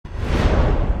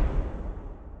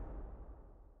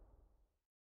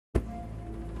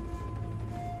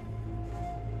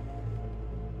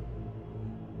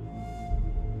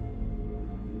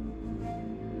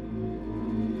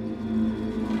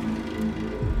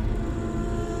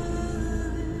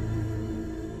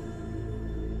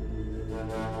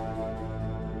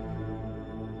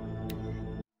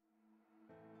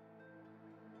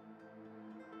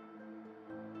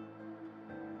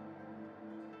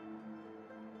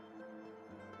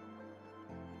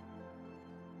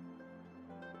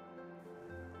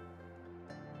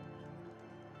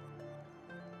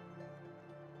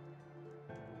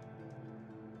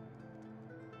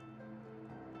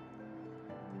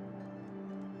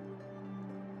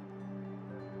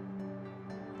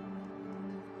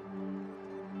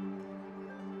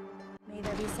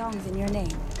pretty songs in your name.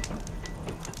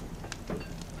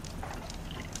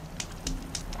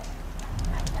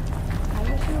 I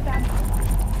wish you a bad night.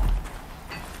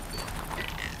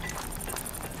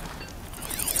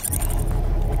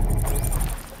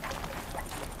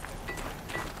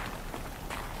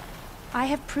 I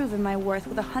have proven my worth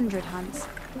with 100 hunts,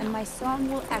 and my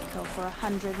song will echo for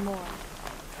 100 more.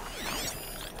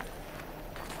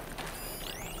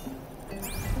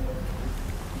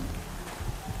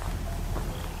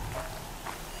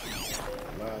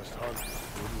 Last hunt,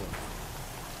 good luck.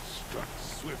 Struck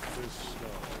swift as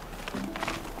snow.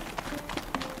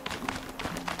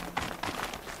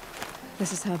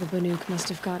 This is how the Banuk must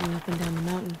have gotten up and down the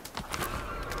mountain.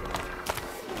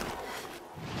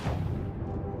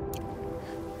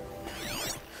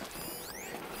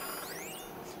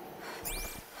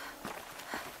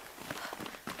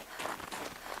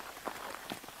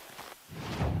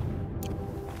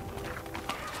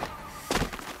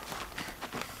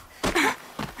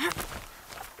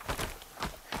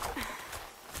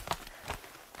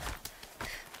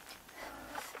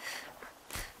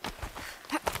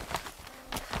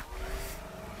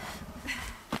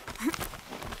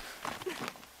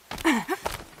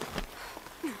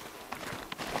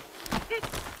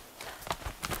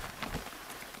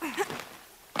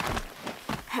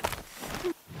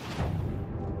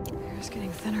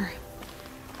 Getting thinner.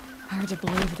 Hard to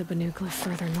believe the Banuk live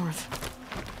further north.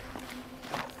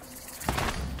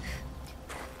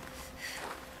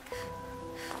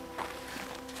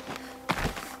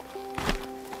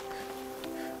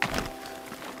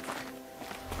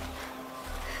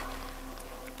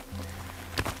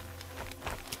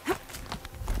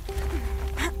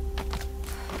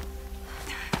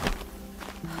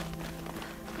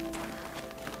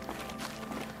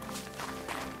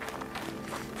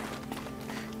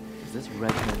 Does this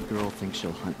redhead girl think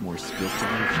she'll hunt more skillfully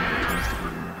if she pretends to be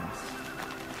one of us?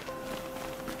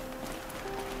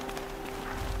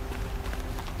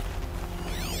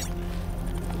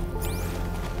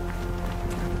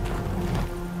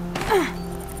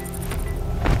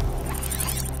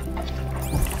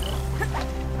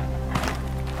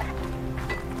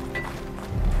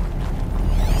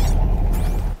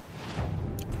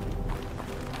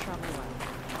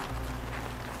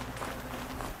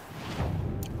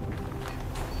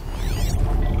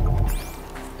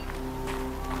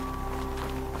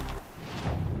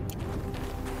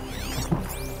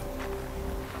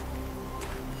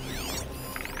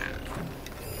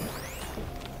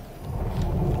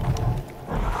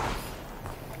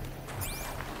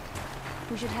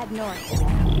 We should head north.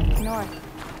 North,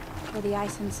 where the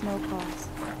ice and snow calls.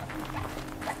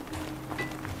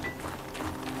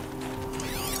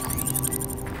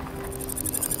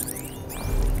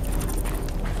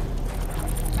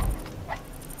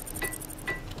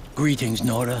 Greetings,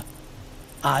 Nora.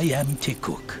 I am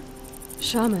Tikuk.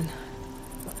 Shaman.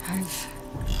 I've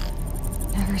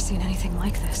never seen anything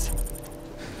like this.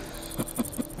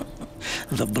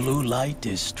 The blue light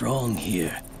is strong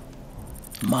here.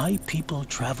 My people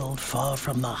traveled far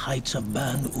from the heights of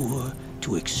Ban-Ur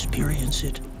to experience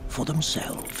it for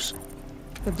themselves.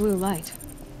 The blue light.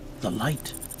 The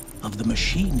light of the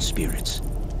machine spirits.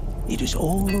 It is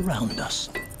all around us.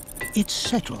 It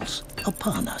settles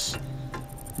upon us.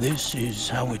 This is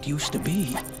how it used to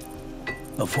be,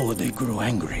 before they grew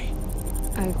angry.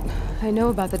 I know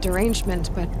about the derangement,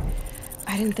 but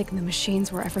I didn't think the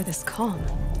machines were ever this calm.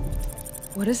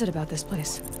 What is it about this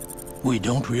place? We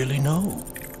don't really know.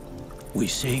 We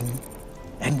sing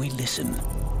and we listen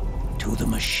to the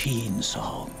machine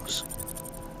songs.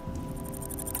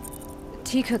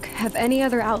 Tikuk, have any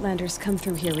other Outlanders come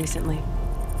through here recently?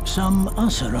 Some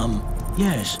Asaram,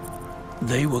 yes.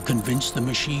 They were convinced the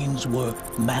machines were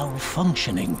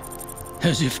malfunctioning,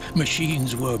 as if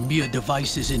machines were mere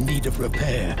devices in need of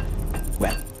repair.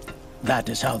 Well, that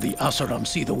is how the Asaram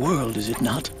see the world, is it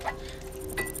not?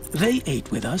 They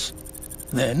ate with us.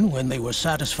 Then, when they were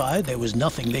satisfied there was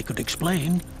nothing they could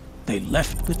explain, they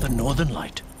left with the Northern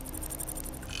Light.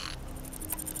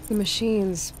 The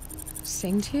machines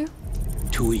sing to you?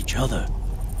 To each other.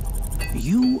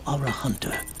 You are a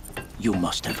hunter. You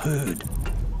must have heard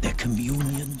their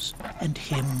communions and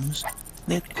hymns,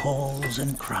 their calls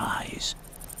and cries.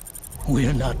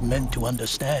 We're not meant to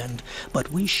understand, but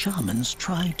we shamans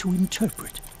try to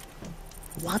interpret.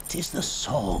 What is the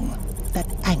song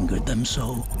that angered them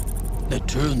so, that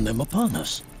turned them upon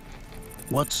us?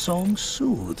 What song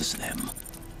soothes them?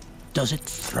 Does it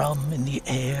thrum in the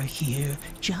air here,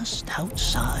 just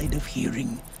outside of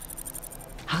hearing?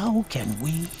 How can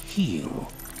we heal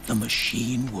the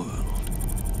machine world?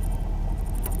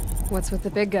 What's with the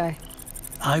big guy?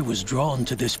 I was drawn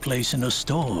to this place in a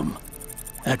storm.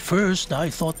 At first, I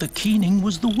thought the keening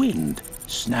was the wind,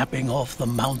 snapping off the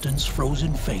mountain's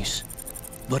frozen face.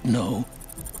 But no,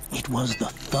 it was the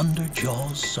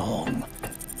Thunderjaw's song.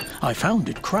 I found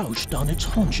it crouched on its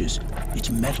haunches,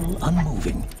 its metal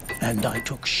unmoving, and I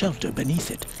took shelter beneath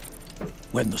it.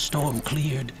 When the storm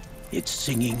cleared, its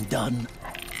singing done,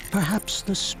 perhaps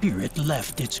the spirit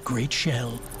left its great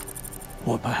shell,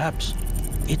 or perhaps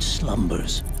it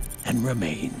slumbers and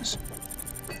remains.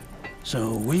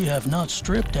 So we have not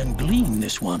stripped and gleaned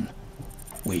this one.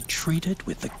 We treat it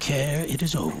with the care it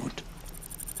is owed.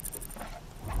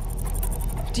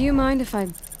 Do you mind if I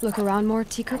look around more,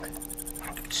 T-Cook?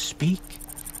 Speak,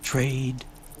 trade,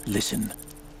 listen.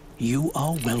 You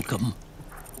are welcome.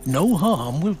 No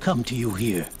harm will come to you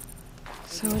here.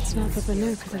 So it's not the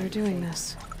Banuk that are doing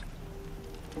this.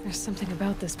 There's something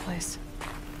about this place.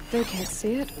 They can't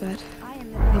see it, but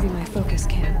maybe my focus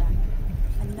can.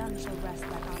 And none shall wrest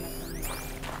that honor from me.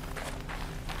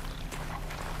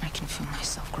 I can feel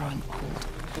myself growing old.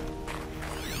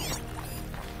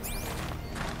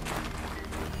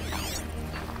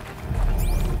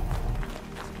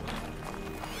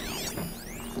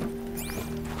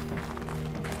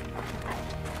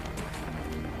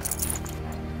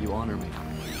 You honor me.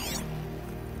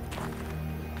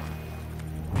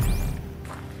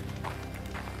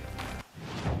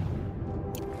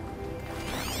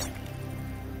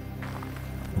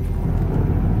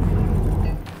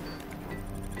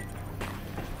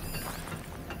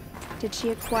 Did she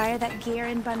acquire that gear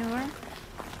in Banur?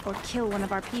 Or kill one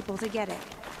of our people to get it?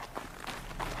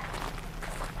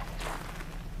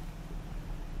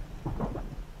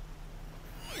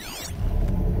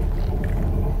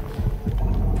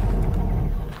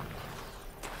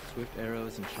 Swift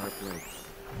arrows and sharp blades.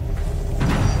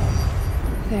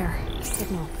 There,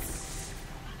 signal.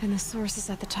 And the source is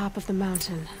at the top of the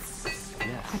mountain. Yes,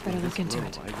 I'd better look into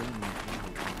it. I really need help.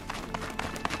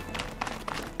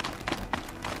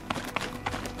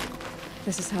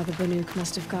 This is how the Banuk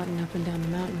must have gotten up and down the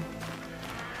mountain.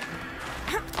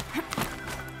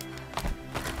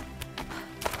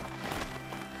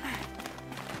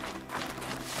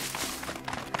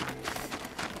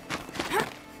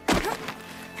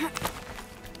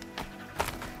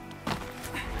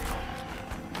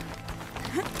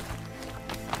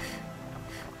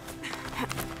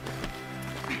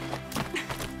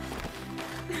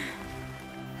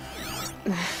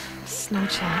 Snow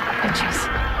chill, itches.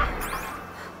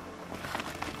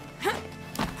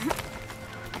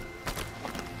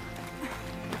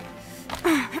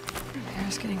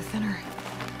 Air's getting thinner.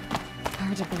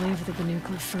 Hard to believe the Banuk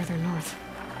live further north.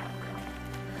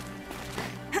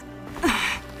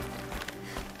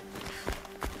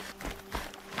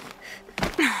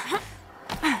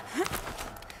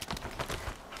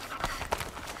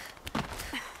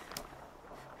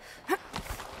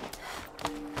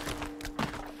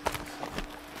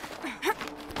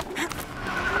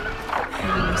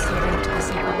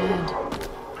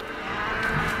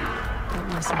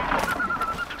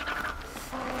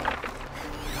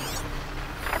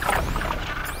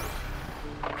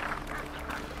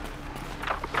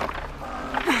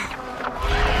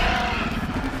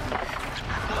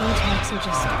 Are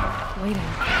just waiting.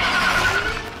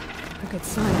 A good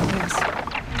sign, I guess.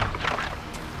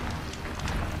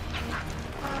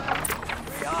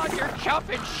 You're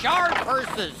chopping shard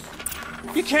purses!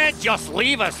 You can't just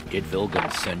leave us! Did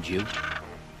Vilgun send you?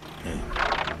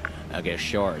 I guess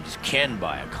shards can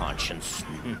buy a conscience.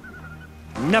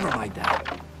 Never mind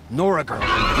that. Nora girl,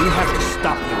 you have to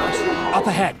stop yours. Up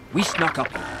ahead, we snuck up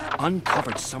here.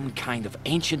 Uncovered some kind of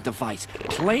ancient device,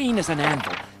 plain as an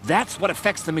anvil. That's what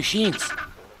affects the machines.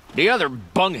 The other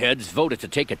bungheads voted to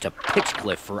take it to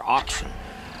Pitchcliff for auction.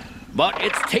 But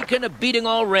it's taken a beating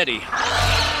already.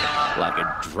 Like it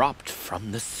dropped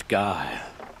from the sky.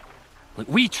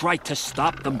 We tried to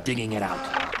stop them digging it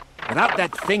out. Without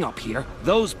that thing up here,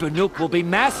 those Banuk will be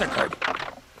massacred.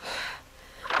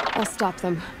 I'll stop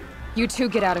them. You two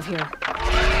get out of here.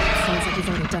 Sounds like you've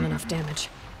already done enough damage.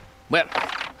 Well,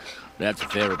 that's a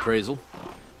fair appraisal.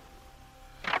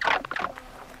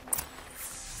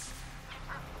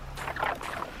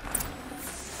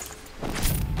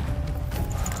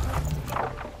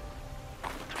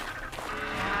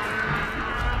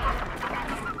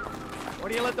 What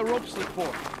do you let the rope slip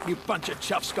for, you bunch of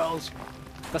chuff skulls?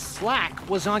 The slack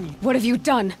was on you. What have you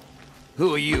done?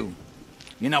 Who are you?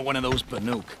 You're not one of those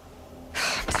Banuk.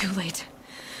 Too late.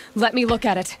 Let me look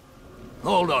at it.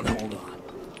 Hold on.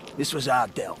 This was our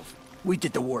delve. We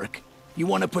did the work. You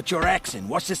want to put your axe in?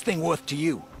 What's this thing worth to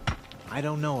you? I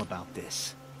don't know about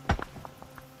this.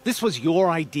 This was your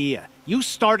idea. You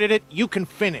started it, you can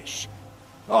finish.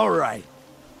 All right.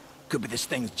 Could be this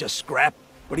thing's just scrap,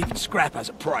 but even scrap has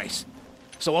a price.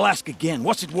 So I'll ask again,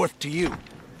 what's it worth to you?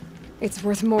 It's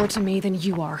worth more to me than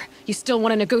you are. You still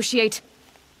want to negotiate?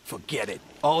 Forget it.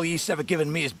 All you've ever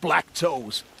given me is black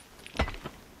toes.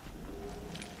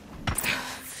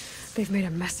 They've made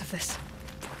a mess of this.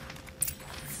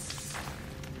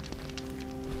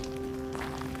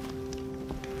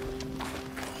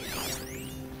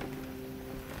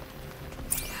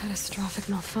 Catastrophic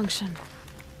malfunction.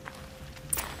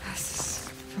 This is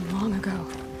from long ago.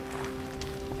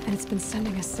 And it's been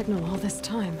sending a signal all this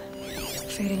time.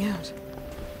 Fading out.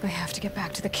 I have to get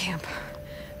back to the camp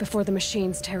before the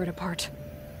machines tear it apart.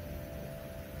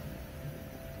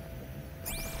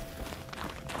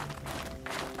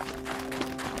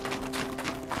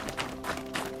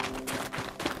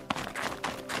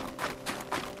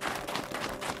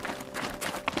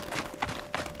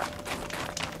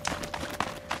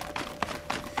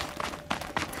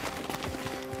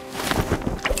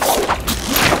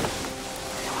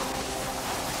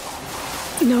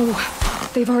 No,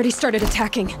 they've already started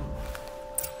attacking.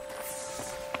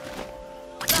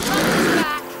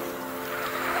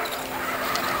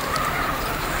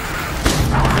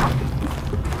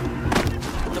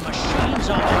 The machines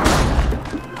are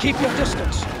there. Keep your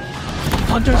distance.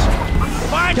 Hunters,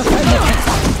 defend the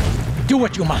camp. Do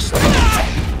what you must. Yes,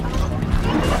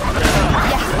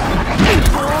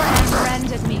 roar and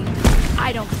rend at me.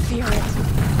 I don't fear it.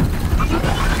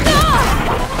 No!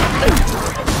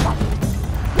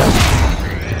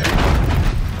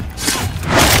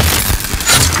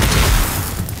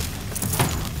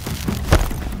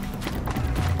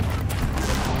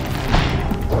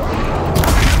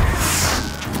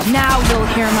 Now you'll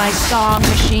hear my song,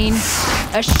 machine.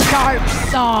 A sharp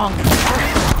song.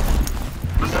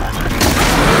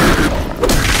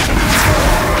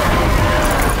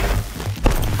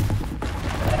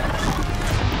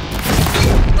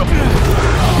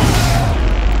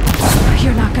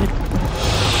 You're not gonna...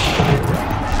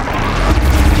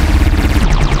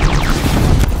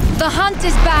 The hunt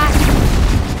is back!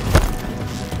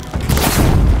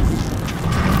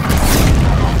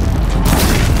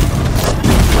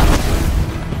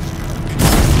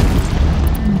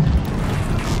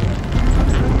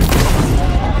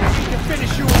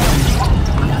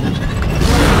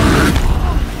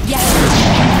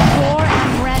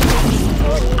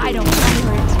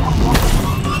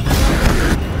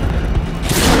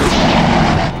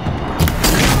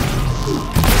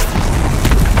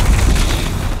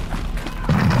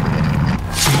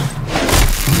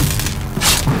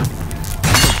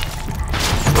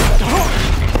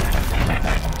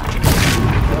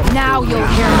 Now you'll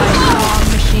hear my song,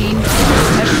 machine.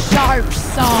 A sharp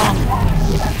song.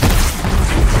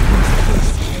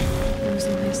 There's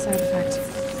only a side effect.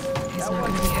 He's not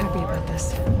going to be happy about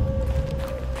this.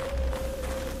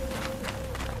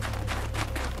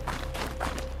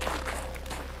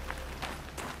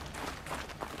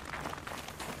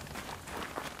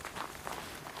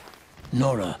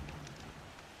 Nora,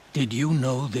 did you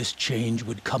know this change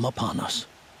would come upon us?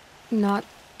 Not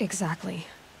exactly.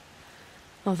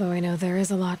 Although I know there is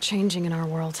a lot changing in our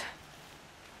world.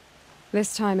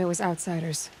 This time it was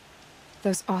outsiders.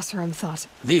 Those Oseram thought.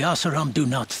 The Oseram do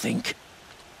not think.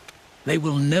 They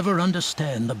will never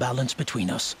understand the balance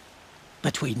between us.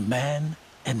 Between man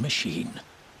and machine.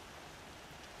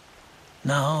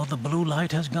 Now the blue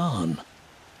light has gone.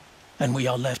 And we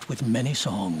are left with many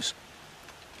songs.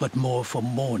 But more for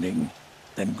mourning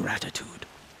than gratitude.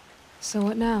 So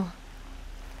what now?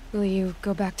 Will you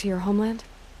go back to your homeland?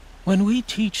 When we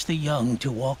teach the young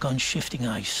to walk on shifting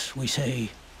ice, we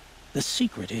say, the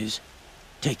secret is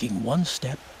taking one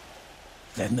step,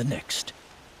 then the next.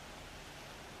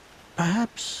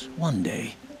 Perhaps one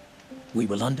day, we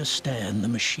will understand the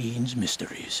machine's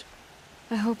mysteries.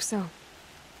 I hope so.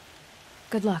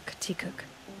 Good luck, T-Cook.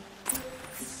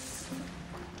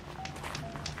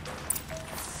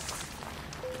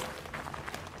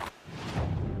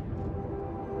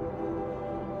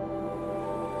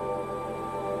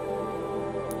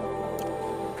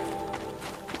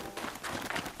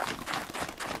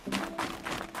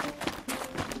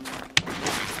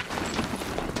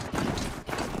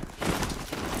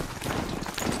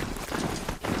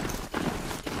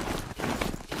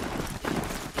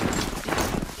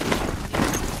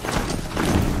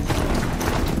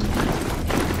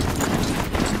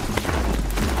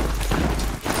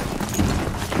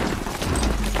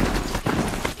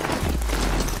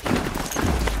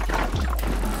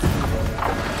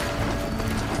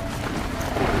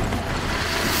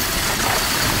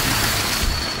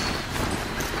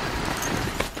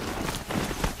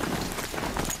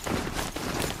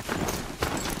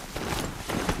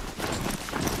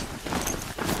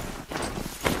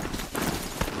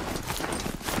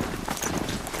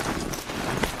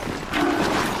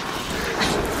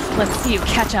 Let's see you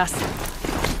catch us.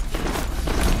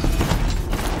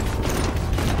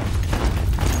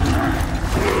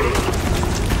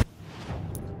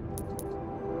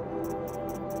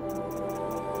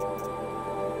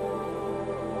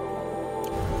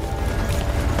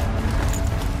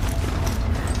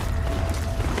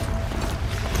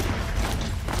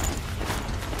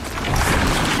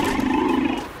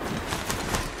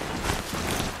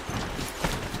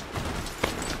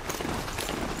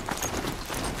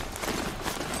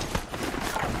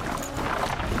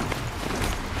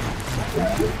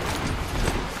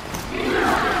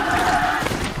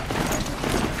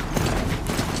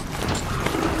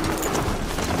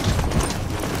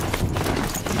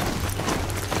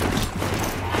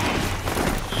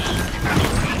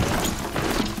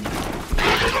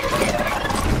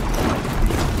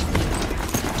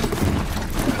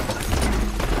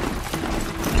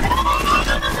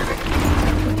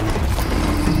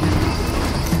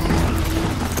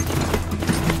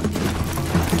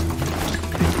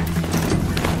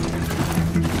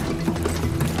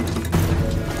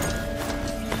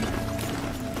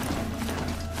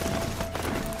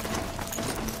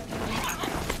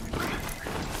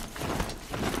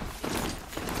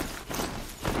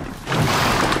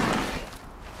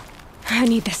 I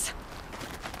need this.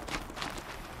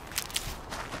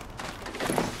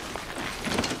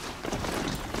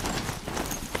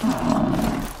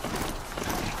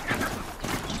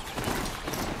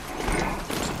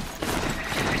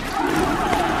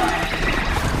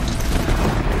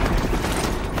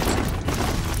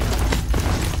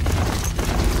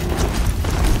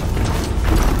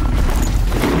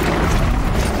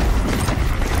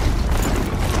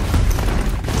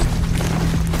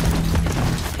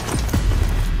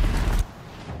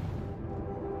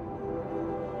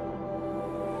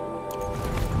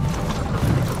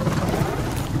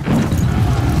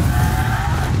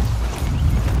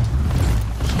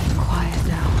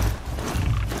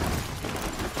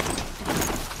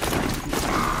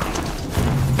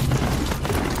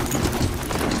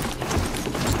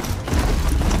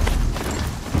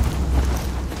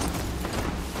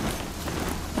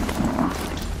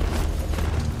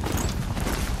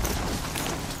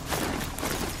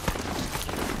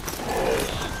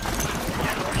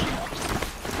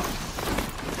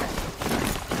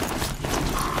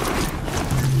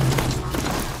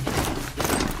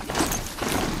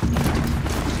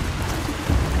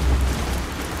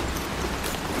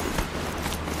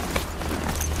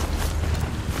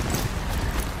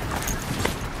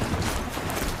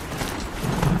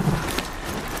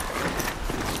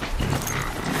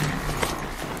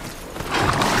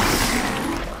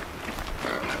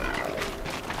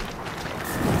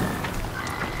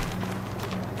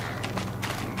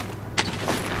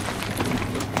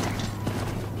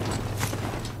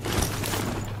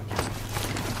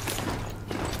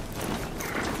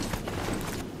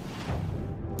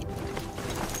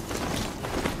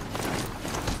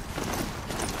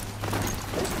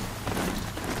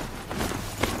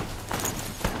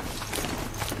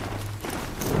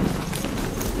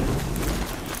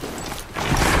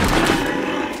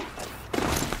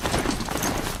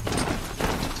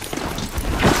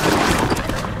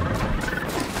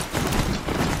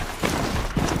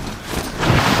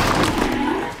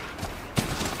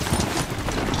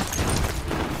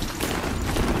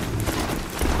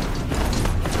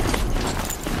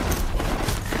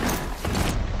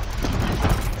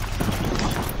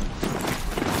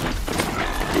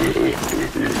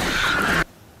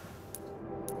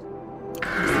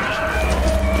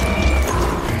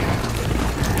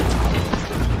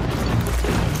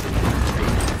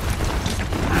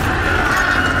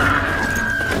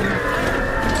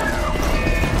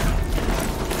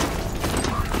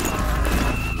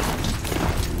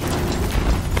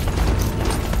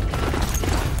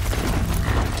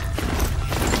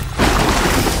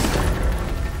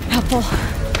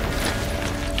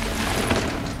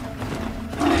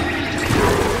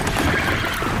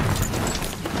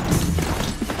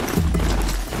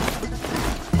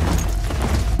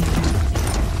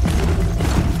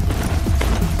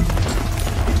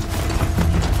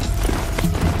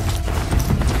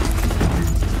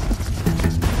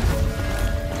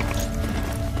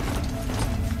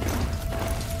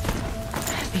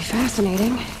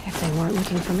 Fascinating, if they weren't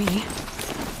looking for me.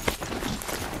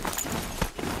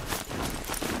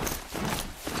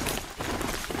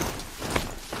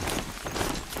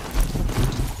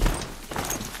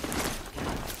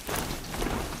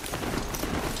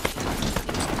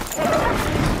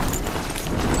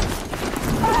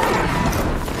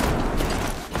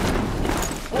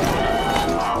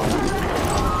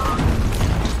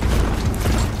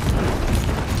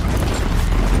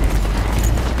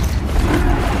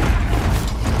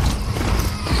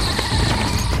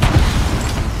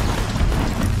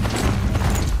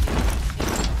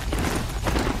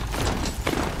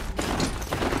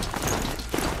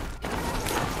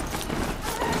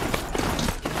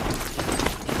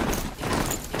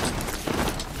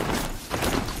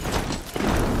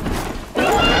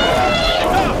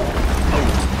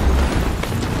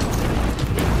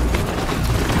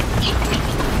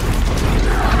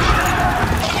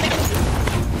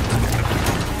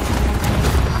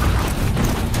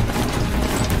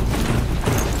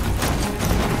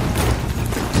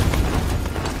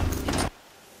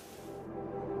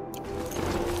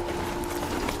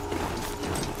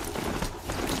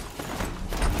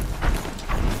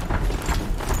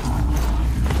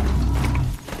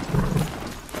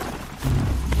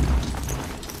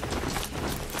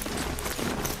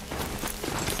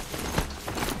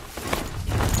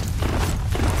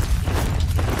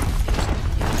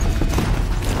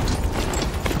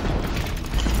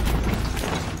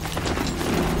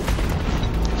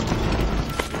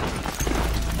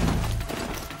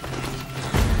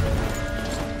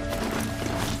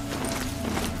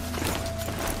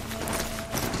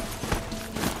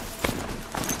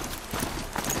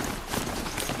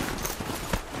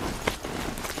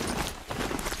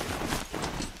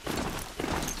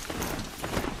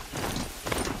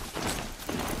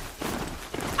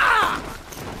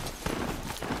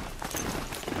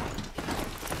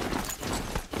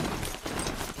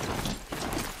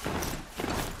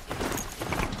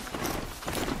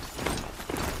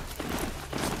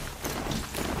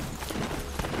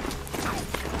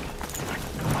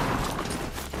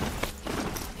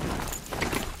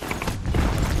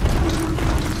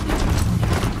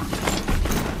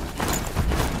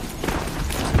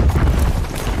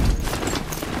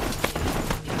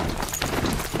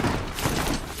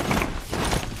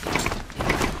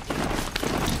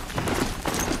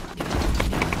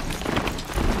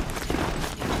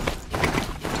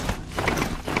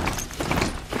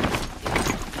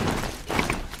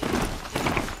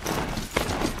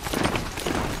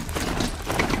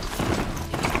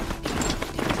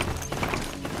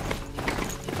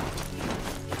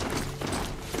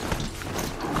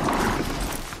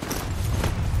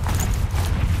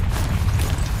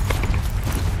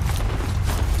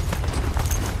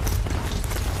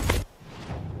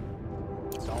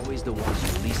 always the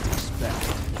ones you least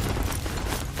expect.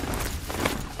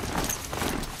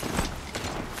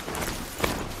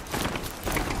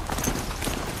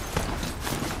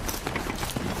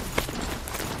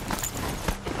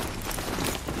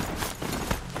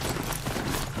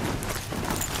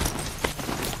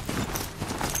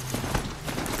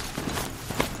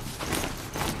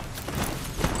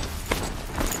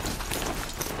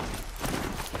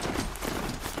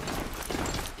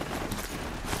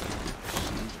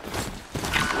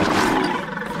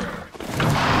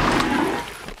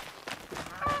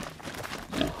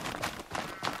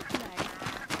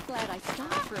 Glad I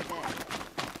stopped for a bit.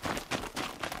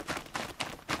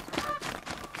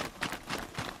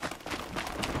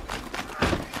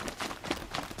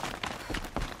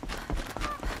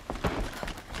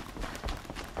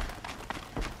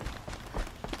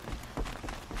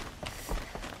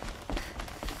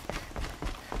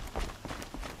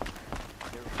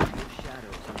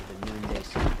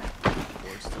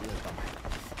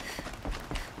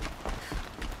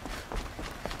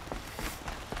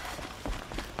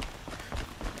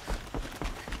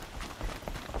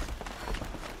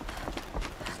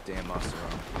 Damn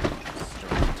Oseram.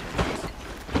 Starting to tear us.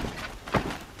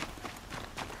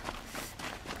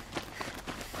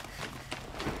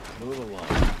 Move along.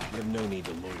 You have no need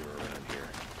to loiter around here.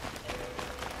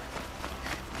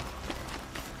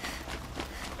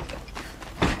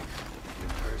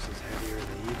 Your purse is heavier in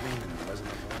the evening than it was in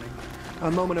the morning.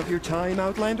 A moment of your time,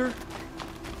 Outlander?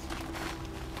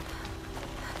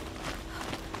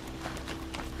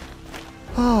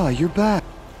 Ah, you're back.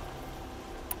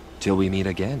 Till we meet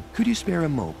again. Could you spare a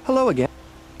mo? Hello again.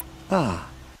 Ah.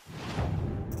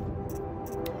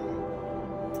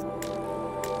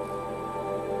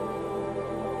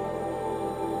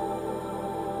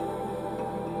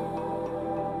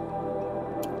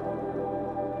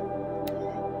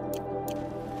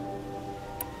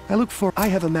 I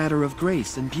have a matter of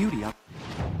grace and beauty. I'd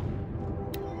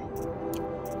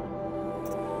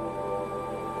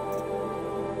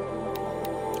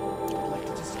like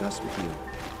to discuss with you.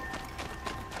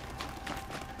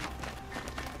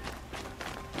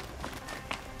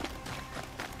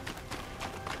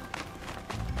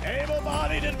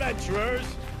 Able-bodied adventurers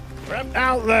from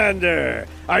Outlander.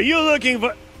 Are you looking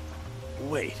for...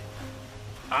 Wait.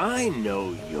 I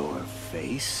know your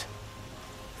face.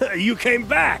 You came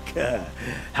back.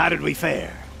 How did we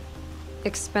fare?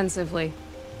 Expensively.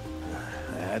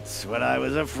 That's what I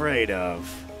was afraid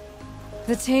of.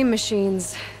 The tame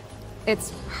machines.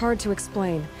 It's hard to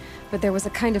explain, but there was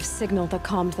a kind of signal that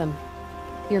calmed them.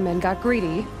 Your men got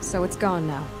greedy, so it's gone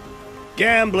now.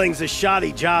 Gambling's a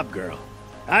shoddy job, girl.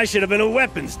 I should have been a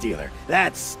weapons dealer.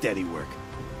 That's steady work.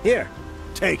 Here,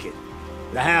 take it.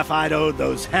 The half I'd owed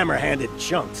those hammer-handed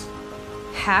chunks.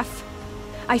 Half?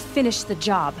 I finished the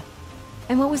job.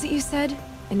 And what was it you said?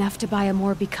 Enough to buy a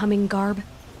more becoming garb?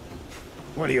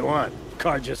 What do you want?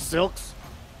 Carja silks?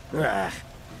 Ah,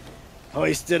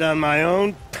 hoisted on my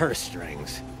own purse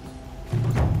strings.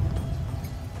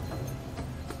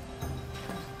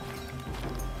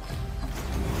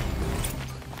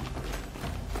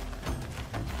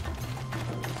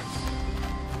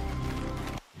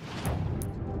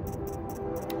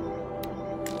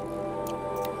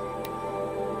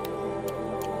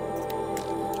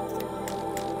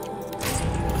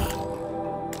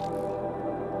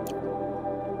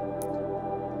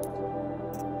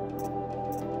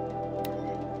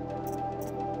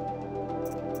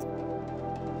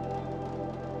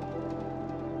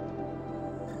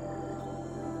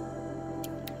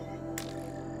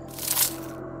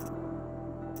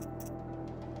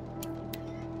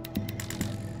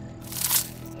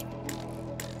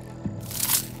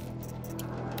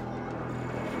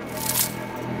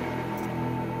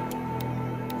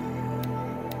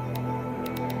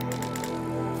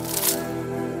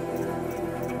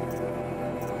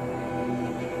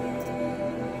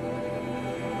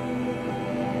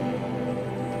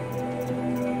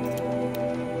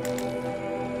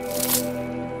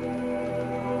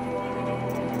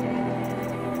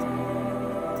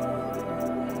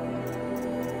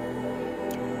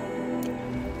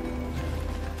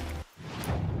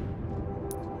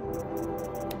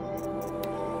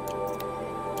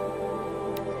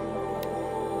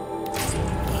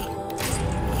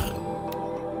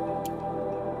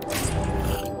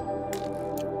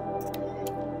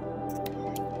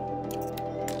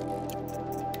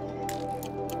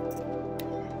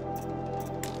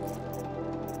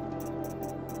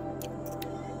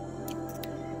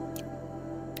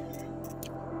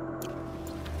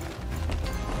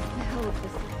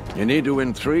 You need to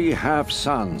win 3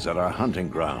 half-suns at our hunting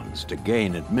grounds to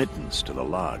gain admittance to the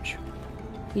lodge.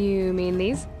 You mean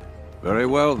these? Very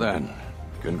well then.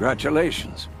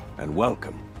 Congratulations, and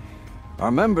welcome.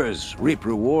 Our members reap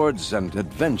rewards and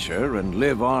adventure and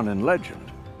live on in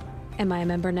legend. Am I a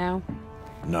member now?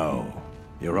 No,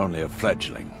 you're only a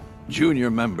fledgling.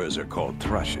 Junior members are called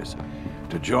thrushes.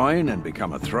 To join and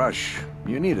become a thrush,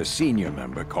 you need a senior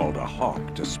member called a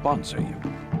hawk to sponsor you.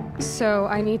 So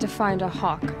I need to find a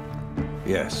hawk.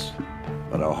 Yes,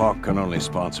 but a hawk can only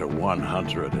sponsor one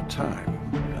hunter at a time,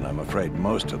 and I'm afraid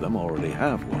most of them already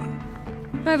have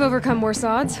one. I've overcome worse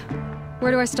odds.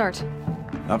 Where do I start?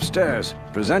 Upstairs,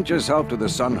 present yourself to the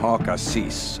Sunhawk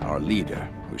Al3xu, our leader,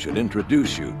 who should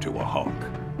introduce you to a hawk.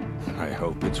 I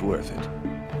hope it's worth it.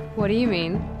 What do you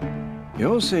mean?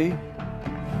 You'll see.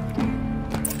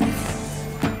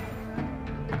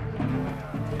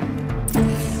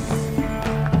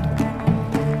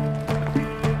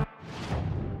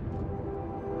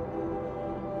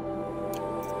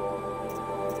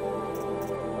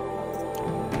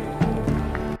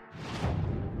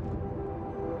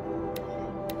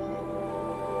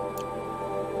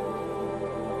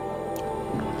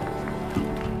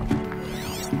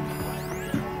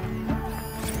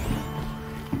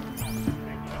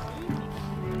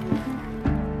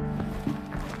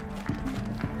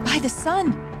 By the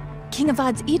sun! King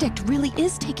Avad's edict really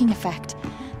is taking effect.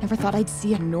 Never thought I'd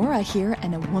see a Nora here,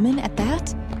 and a woman at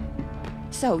that.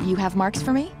 So, you have marks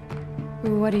for me?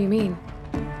 What do you mean?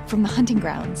 From the hunting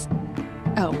grounds.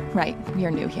 Oh, right,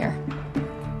 you're new here.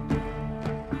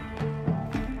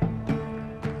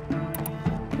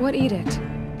 What edict?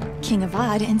 King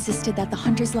Avad insisted that the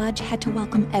Hunter's Lodge had to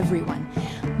welcome everyone.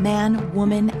 Man,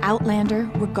 woman,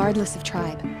 outlander, regardless of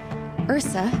tribe.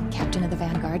 Ursa, captain of the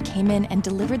Vanguard, came in and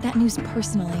delivered that news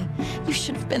personally. You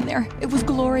should have been there. It was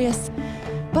glorious.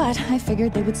 But I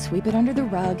figured they would sweep it under the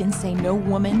rug and say no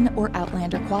woman or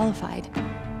outlander qualified.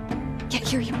 Yet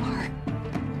here you are.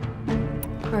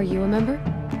 Are you a member?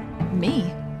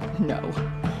 Me? No.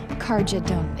 Karja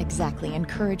don't exactly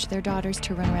encourage their daughters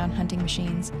to run around hunting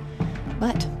machines.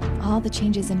 But all the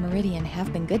changes in Meridian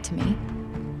have been good to me.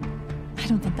 I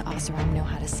don't think the Oseram know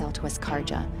how to sell to us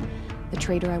Karja. The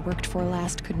trader I worked for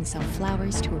last couldn't sell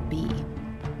flowers to a bee.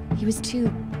 He was too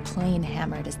plain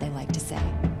hammered, as they like to say.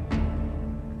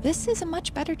 This is a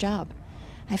much better job.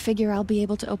 I figure I'll be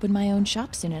able to open my own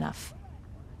shop soon enough.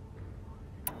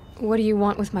 What do you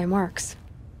want with my marks?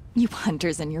 You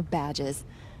hunters and your badges.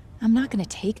 I'm not going to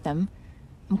take them.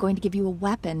 I'm going to give you a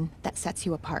weapon that sets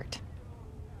you apart.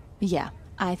 Yeah,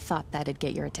 I thought that'd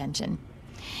get your attention.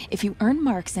 If you earn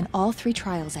marks in all 3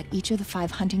 trials at each of the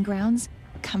 5 hunting grounds,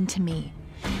 come to me.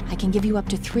 I can give you up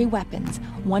to 3 weapons,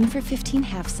 1 for 15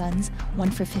 half-suns, 1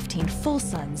 for 15 full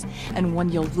suns, and 1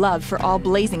 you'll love for all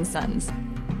blazing suns.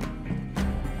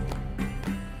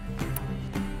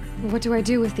 What do I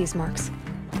do with these marks?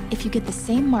 If you get the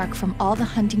same mark from all the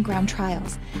hunting ground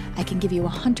trials, I can give you a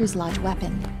Hunter's Lodge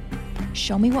weapon.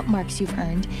 Show me what marks you've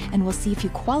earned, and we'll see if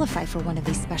you qualify for one of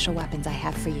these special weapons I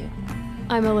have for you.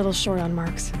 I'm a little short on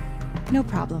marks. No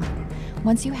problem.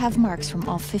 Once you have marks from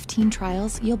all 15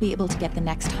 trials, you'll be able to get the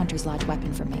next Hunter's Lodge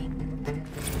weapon from me.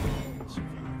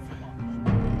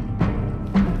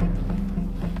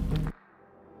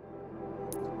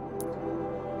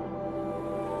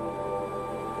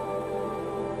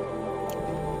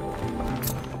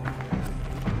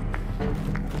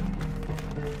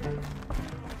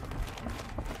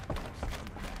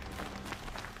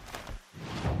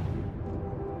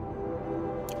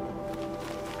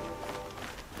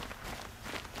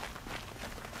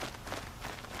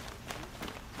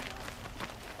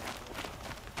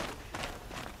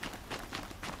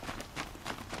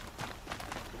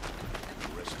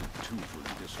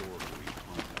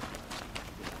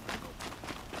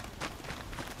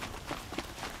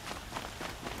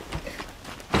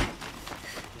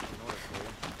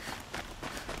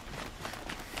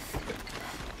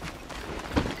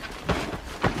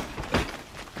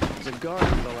 There's a guard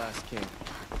for the last king.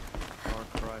 Far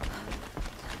cry from me.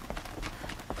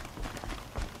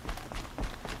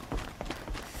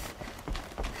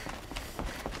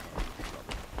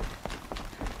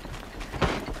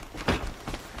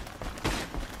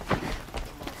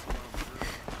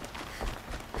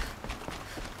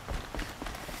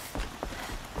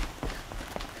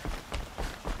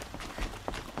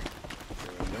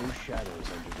 There are no shadows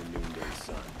under the noonday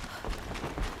sun.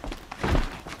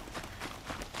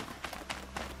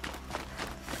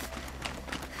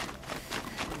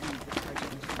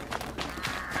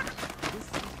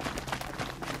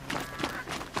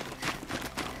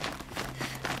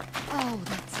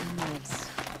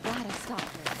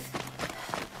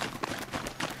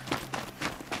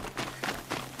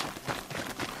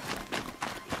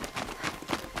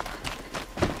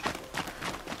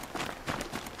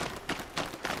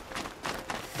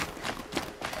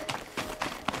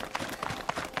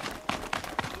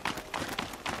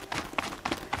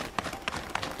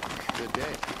 Good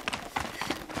day.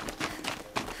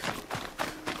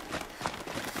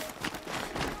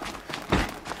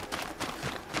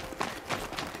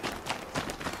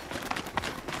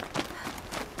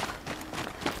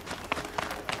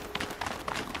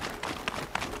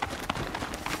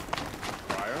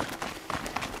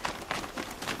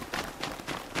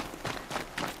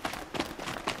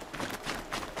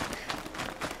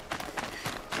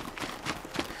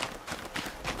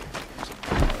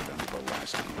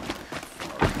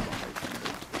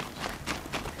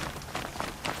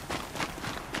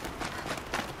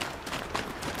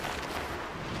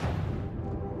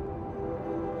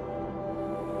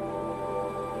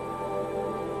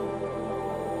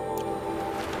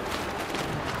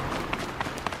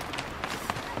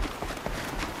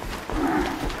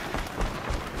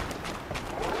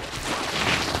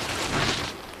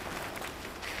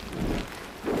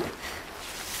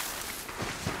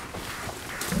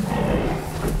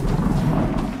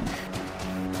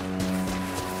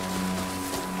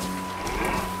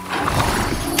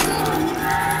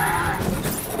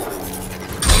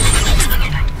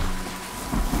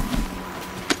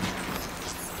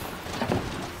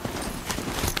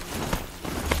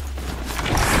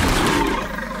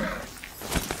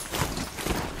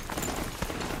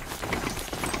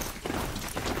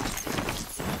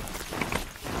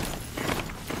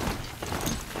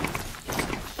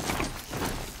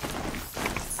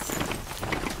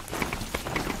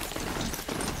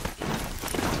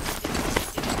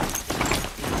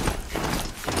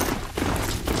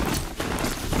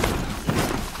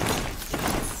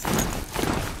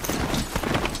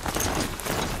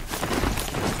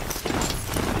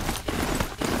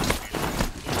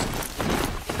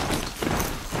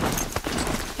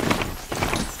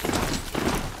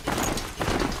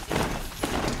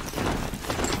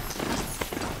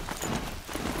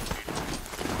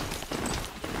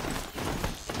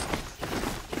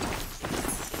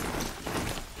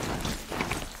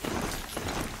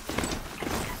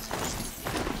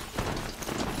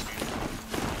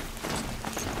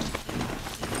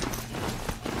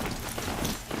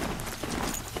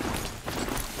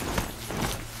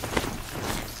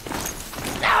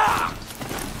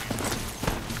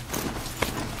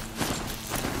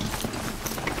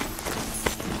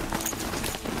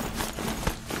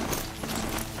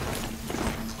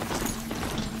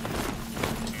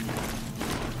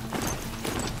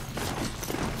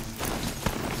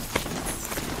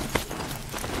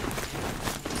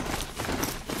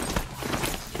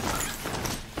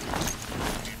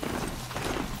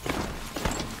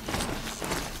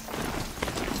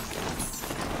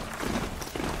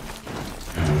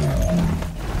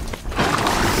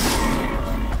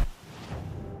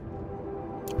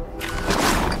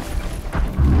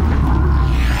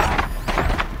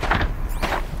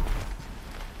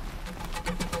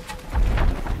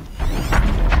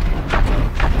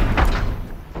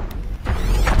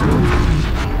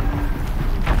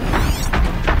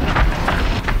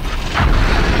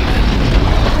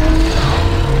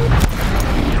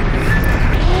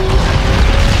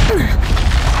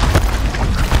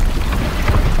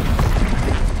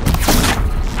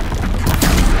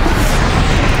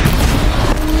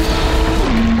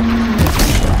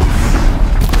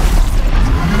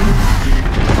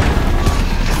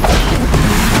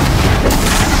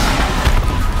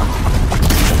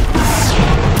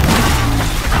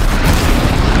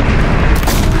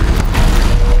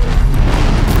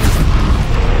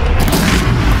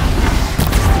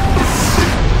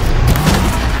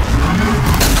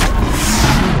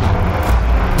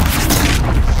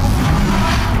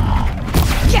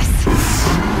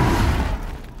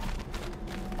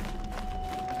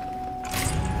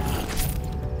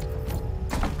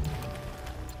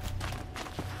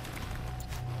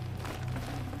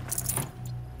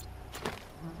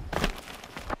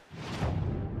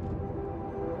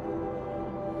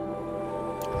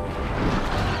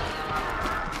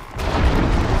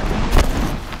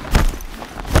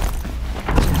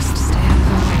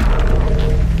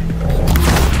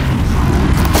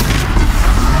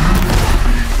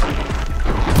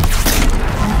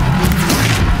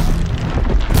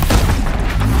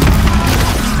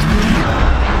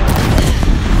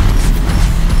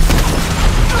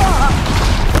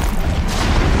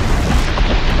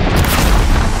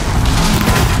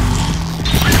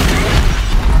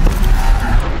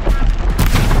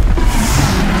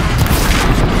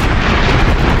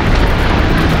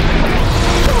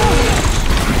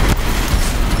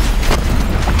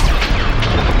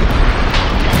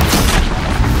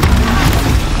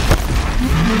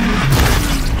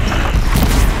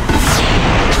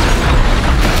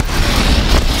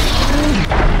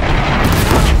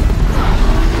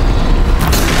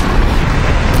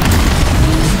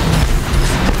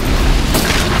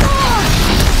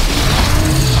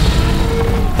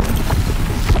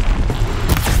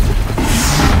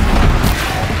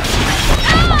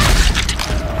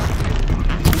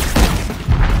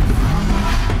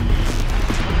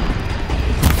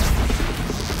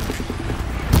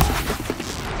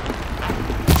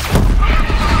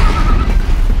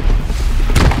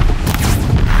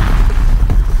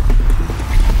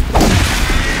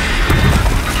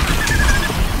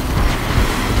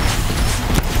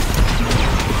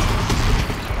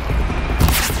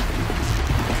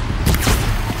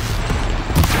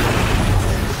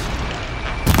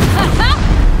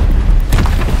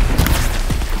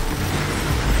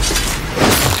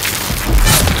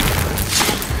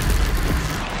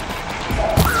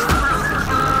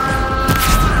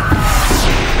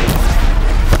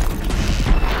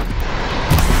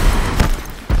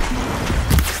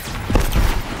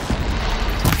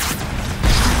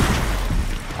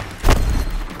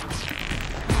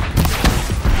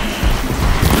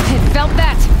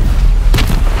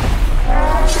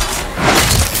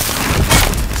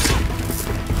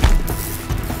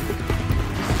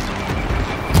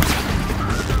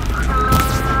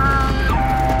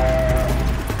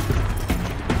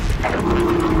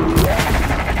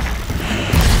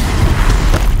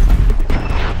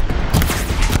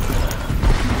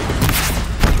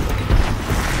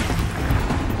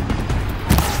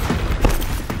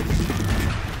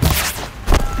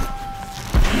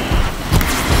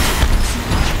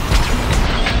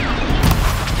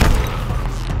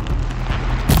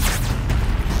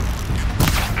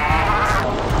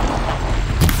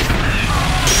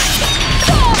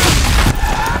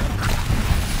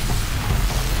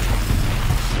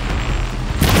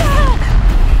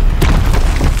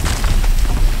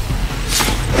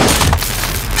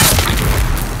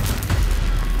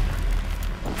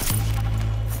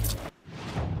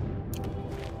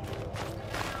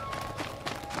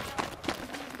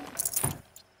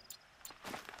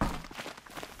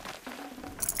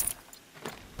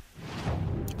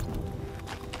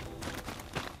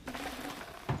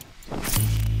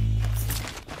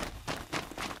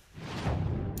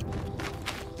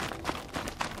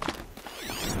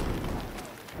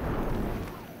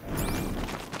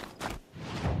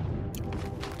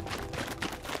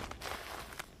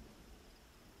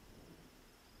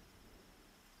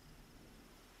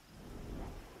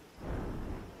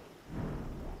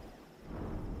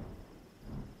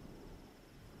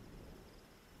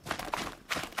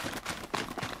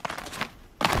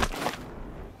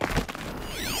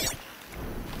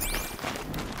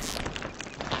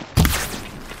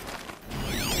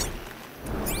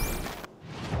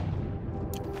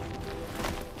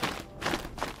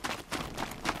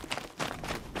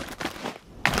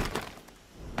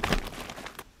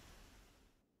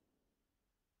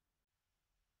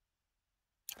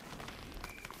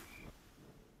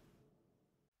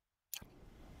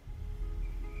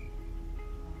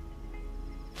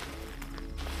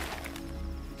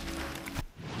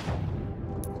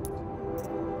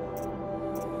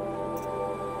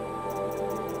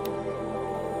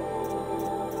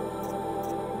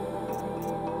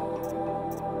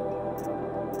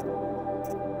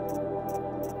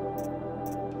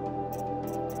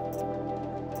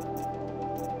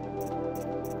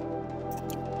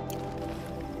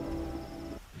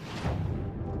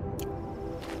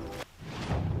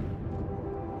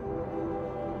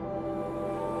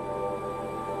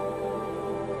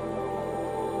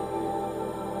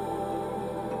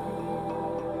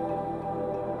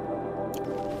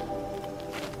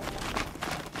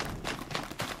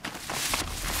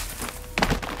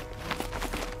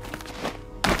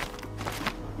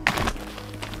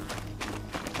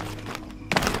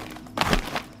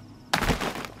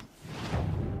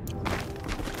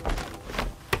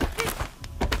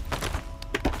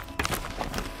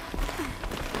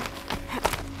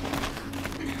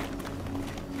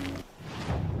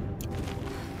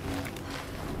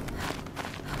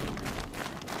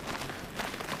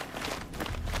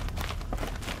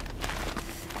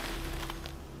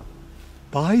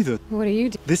 By the... What do you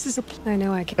do? This is a... I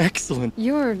know I can... Excellent.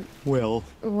 You're... Well...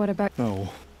 What about... No.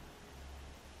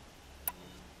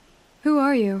 Who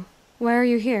are you? Why are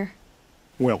you here?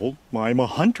 Well, I'm a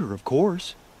hunter, of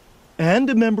course. And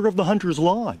a member of the Hunter's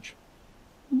Lodge.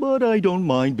 But I don't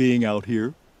mind being out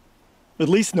here. At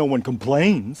least no one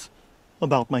complains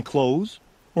about my clothes,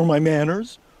 or my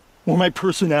manners, or my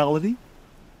personality.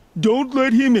 Don't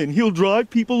let him in, he'll drive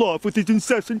people off with his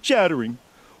incessant chattering.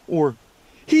 Or,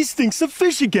 he stinks of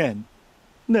fish again.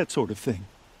 That sort of thing.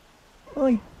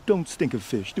 I don't stink of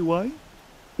fish, do I?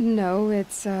 No,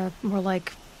 it's, more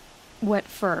like wet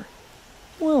fur.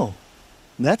 Well,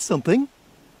 that's something.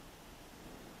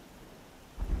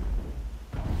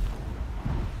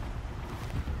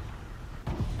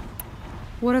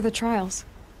 What are the trials?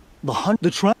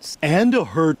 The trials and a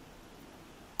herd.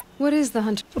 What is the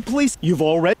hunt? The police. You've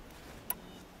already.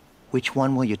 Which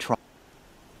one will you try?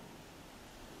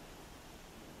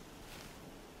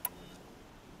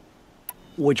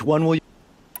 Which one will you...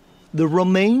 The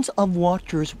remains of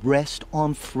Watchers rest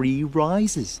on 3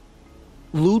 rises.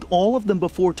 Loot all of them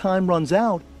before time runs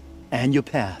out, and you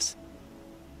pass.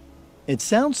 It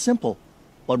sounds simple,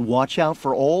 but watch out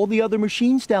for all the other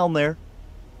machines down there.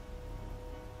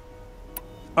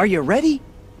 Are you ready?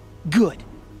 Good.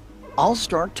 I'll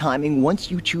start timing once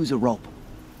you choose a rope.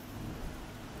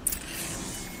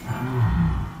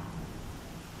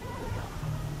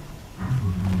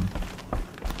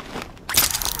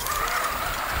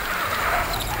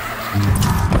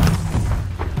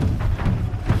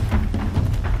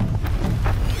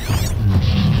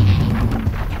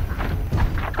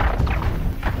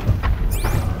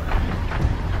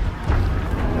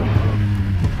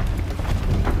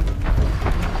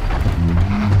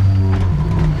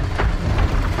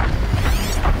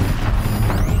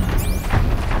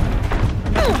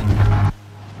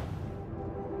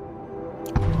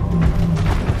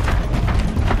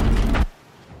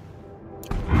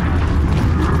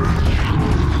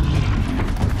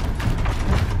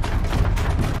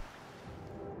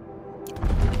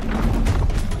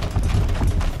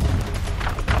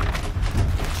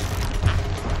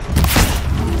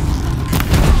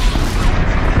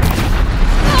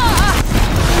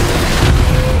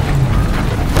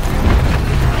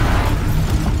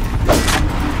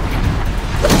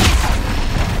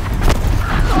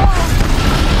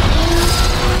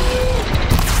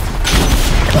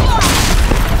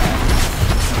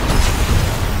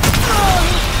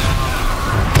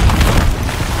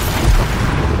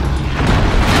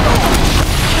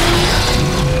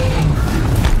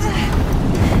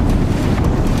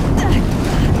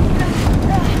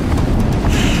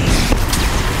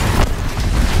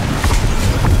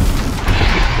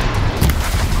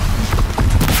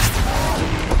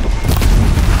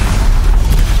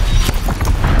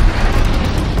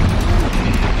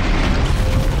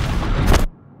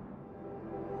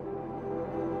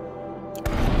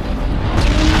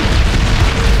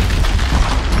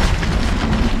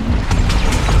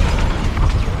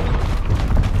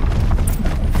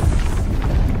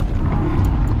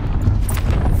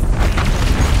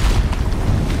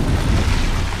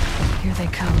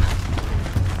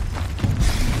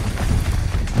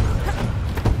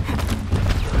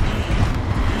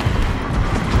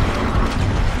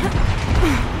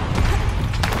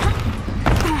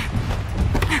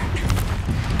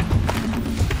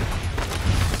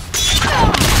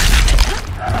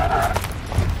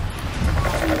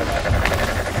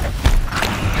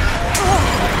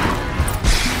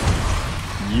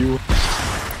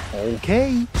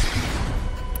 Okay.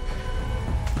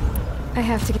 I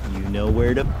have to get... You know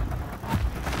where to...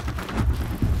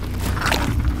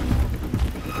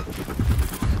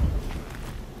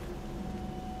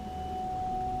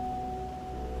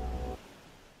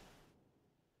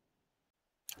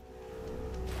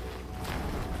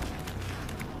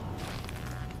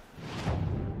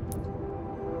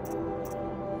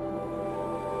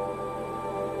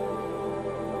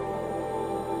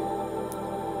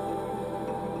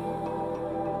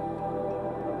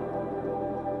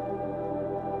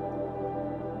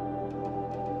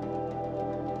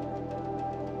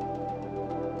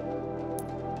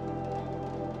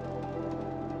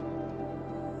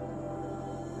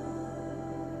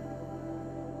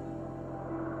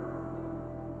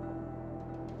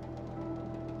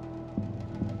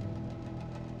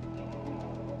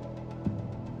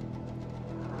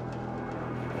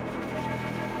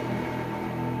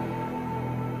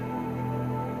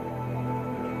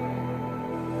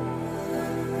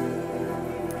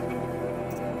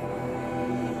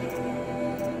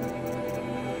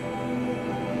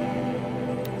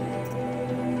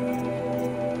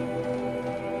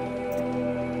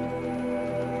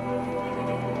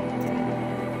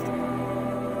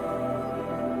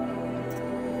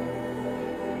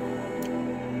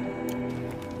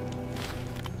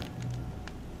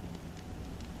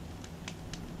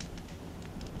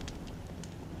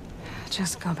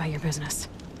 Just go about your business.